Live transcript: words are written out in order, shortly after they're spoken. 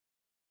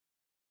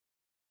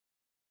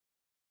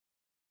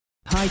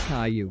Hi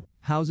Caillou,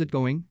 how's it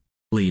going?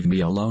 Leave me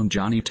alone,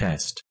 Johnny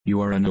Test.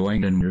 You are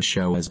annoying and your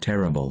show is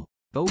terrible.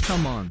 Oh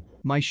come on,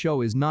 my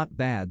show is not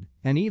bad,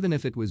 and even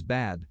if it was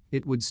bad,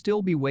 it would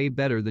still be way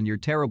better than your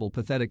terrible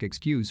pathetic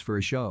excuse for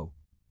a show.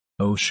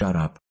 Oh shut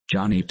up,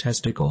 Johnny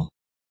Testicle.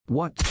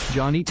 What,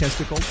 Johnny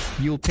Testicle?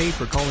 You'll pay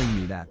for calling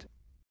me that.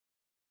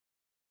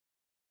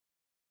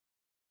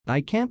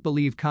 I can't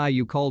believe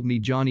Caillou called me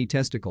Johnny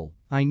Testicle.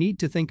 I need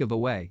to think of a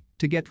way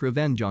to get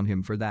revenge on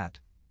him for that.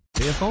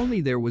 If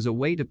only there was a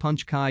way to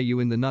punch Caillou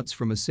in the nuts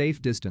from a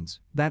safe distance,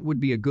 that would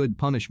be a good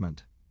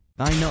punishment.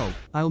 I know,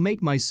 I'll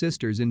make my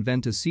sisters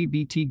invent a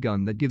CBT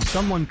gun that gives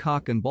someone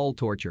cock and ball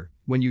torture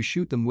when you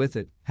shoot them with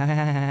it.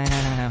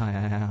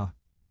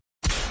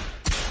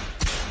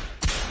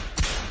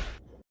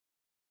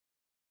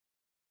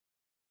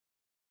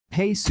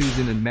 Hey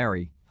Susan and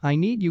Mary, I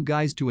need you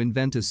guys to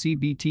invent a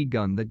CBT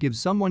gun that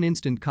gives someone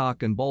instant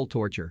cock and ball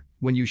torture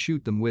when you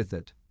shoot them with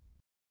it.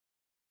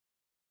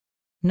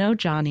 No,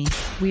 Johnny,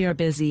 we are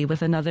busy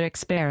with another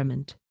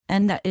experiment,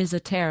 and that is a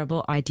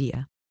terrible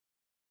idea.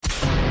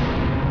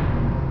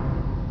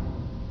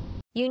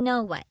 You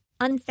know what?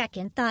 On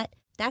second thought,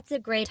 that's a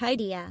great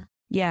idea.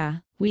 Yeah,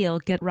 we'll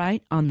get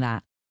right on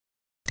that.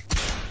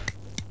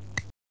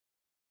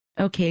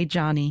 Okay,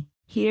 Johnny,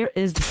 here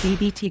is the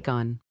CBT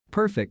gun.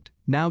 Perfect,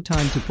 now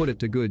time to put it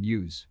to good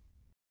use.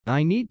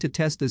 I need to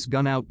test this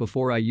gun out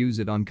before I use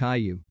it on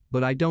Caillou,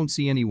 but I don't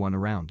see anyone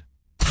around.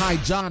 Hi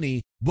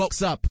Johnny,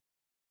 what's up?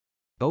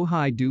 Oh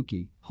hi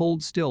Dookie,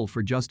 hold still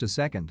for just a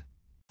second.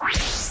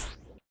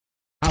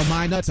 Oh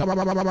my nuts.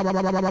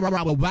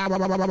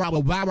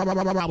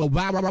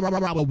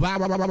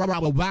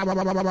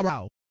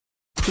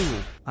 Cool,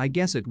 I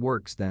guess it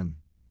works then.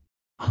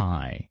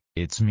 Hi,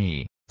 it's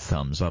me,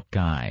 Thumbs Up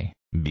Guy.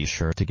 Be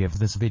sure to give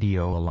this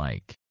video a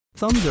like.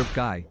 Thumbs up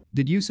guy,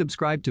 did you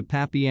subscribe to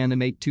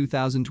GoAnimate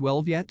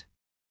 2012 yet?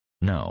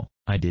 No,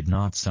 I did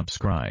not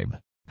subscribe.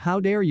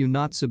 How dare you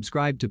not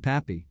subscribe to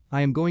Pappy,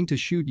 I am going to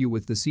shoot you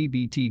with the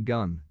CBT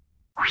gun.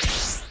 Ow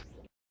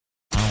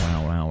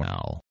ow ow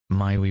ow,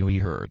 my wee wee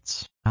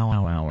hurts. Ow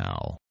ow ow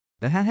ow.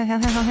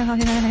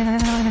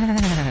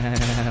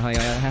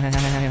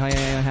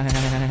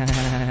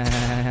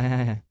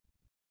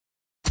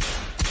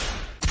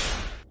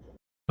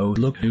 Oh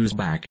look who's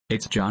back,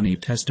 it's Johnny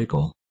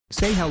Testicle.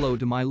 Say hello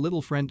to my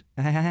little friend.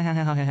 Ow ow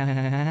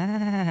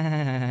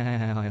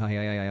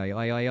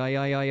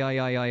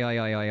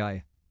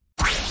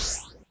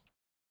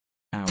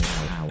ow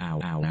ow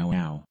ow ow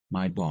ow,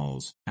 my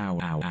balls. Ow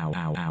ow ow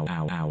ow ow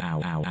ow ow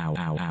ow ow ow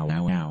ow ow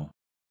ow ow.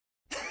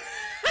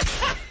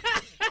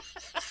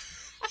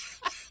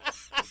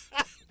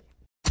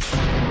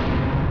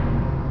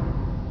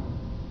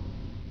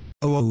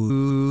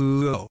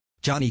 Oh,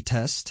 Johnny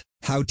Test,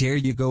 how dare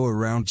you go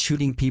around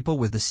shooting people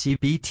with a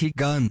CBT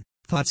gun?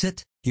 That's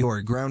it, you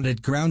are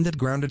grounded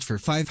for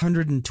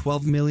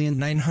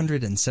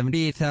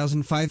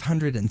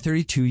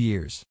 512,978,532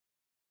 years.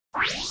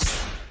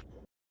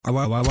 Ow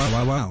wow wow wow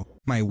wow wow,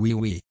 my wee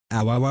wee.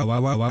 Ow wow wow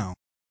wow wow wow.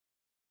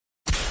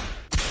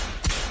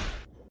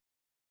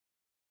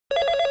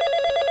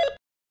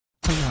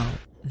 Hello,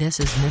 this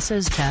is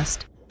Mrs.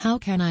 Test, how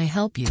can I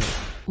help you?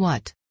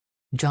 What?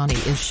 Johnny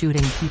is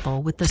shooting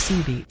people with the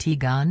CBT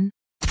gun?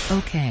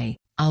 Okay,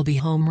 I'll be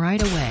home right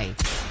away.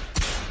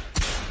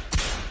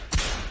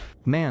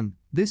 Man,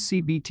 this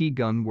CBT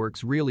gun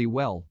works really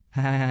well.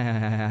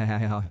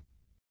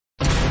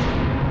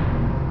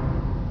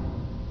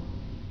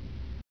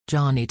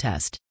 Johnny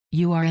Test,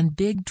 you are in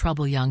big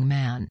trouble, young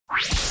man.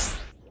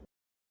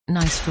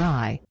 Nice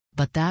try,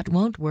 but that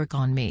won't work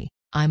on me.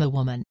 I'm a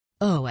woman.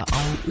 Oh,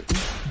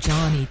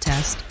 Johnny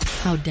Test,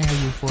 how dare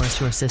you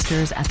force your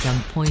sisters at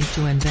gunpoint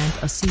to invent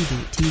a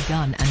CBT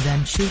gun and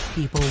then shoot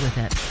people with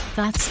it.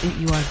 That's it,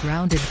 you are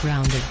grounded for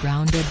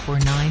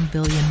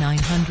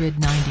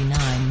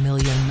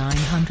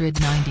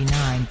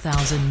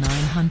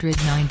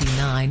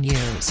 9,999,999,999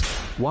 years.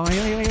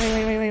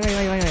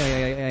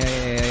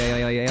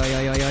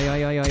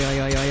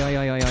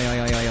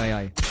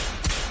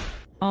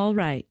 All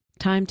right,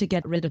 time to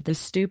get rid of this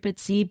stupid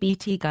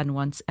CBT gun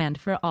once and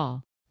for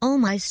all. Oh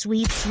my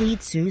sweet,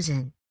 sweet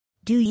Susan.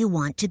 Do you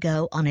want to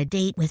go on a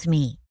date with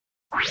me?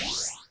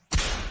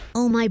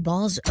 Oh my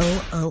balls,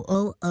 oh.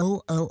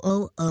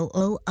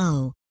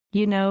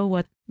 You know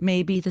what,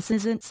 maybe this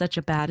isn't such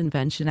a bad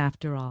invention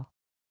after all.